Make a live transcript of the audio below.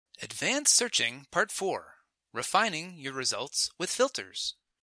Advanced Searching Part 4. Refining your results with filters.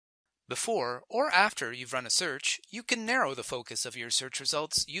 Before or after you've run a search, you can narrow the focus of your search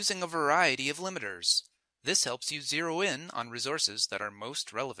results using a variety of limiters. This helps you zero in on resources that are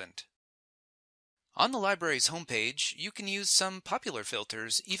most relevant. On the library's homepage, you can use some popular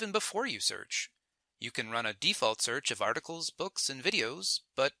filters even before you search. You can run a default search of articles, books, and videos,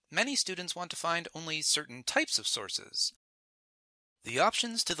 but many students want to find only certain types of sources. The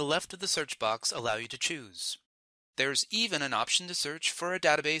options to the left of the search box allow you to choose. There's even an option to search for a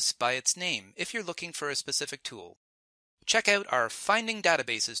database by its name if you're looking for a specific tool. Check out our Finding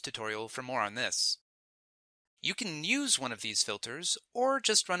Databases tutorial for more on this. You can use one of these filters or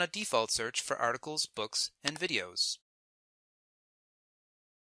just run a default search for articles, books, and videos.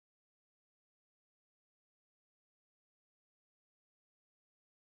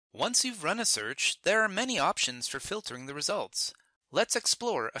 Once you've run a search, there are many options for filtering the results. Let's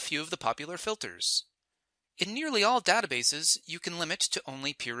explore a few of the popular filters. In nearly all databases, you can limit to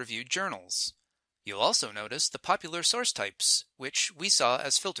only peer-reviewed journals. You'll also notice the popular source types, which we saw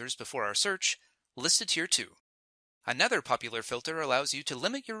as filters before our search, listed here too. Another popular filter allows you to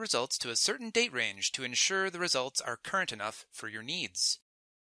limit your results to a certain date range to ensure the results are current enough for your needs.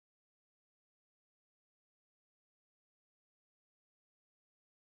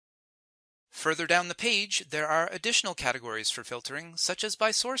 Further down the page, there are additional categories for filtering, such as by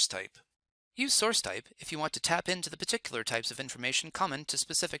source type. Use source type if you want to tap into the particular types of information common to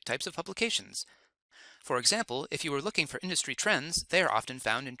specific types of publications. For example, if you are looking for industry trends, they are often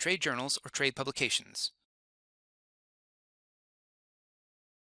found in trade journals or trade publications.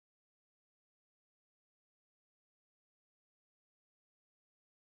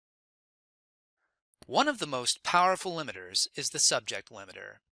 One of the most powerful limiters is the subject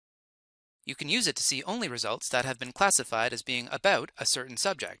limiter. You can use it to see only results that have been classified as being about a certain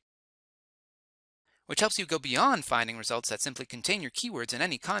subject, which helps you go beyond finding results that simply contain your keywords in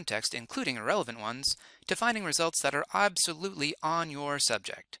any context, including irrelevant ones, to finding results that are absolutely on your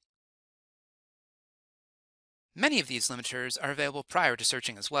subject. Many of these limiters are available prior to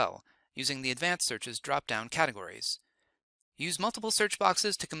searching as well, using the Advanced Search's drop-down categories. Use multiple search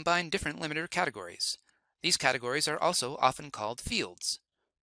boxes to combine different limiter categories. These categories are also often called fields.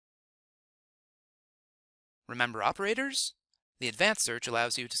 Remember operators? The Advanced Search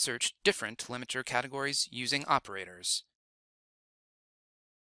allows you to search different limiter categories using operators.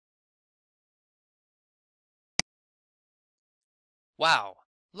 Wow!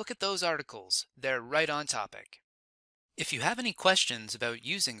 Look at those articles. They're right on topic. If you have any questions about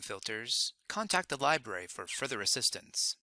using filters, contact the library for further assistance.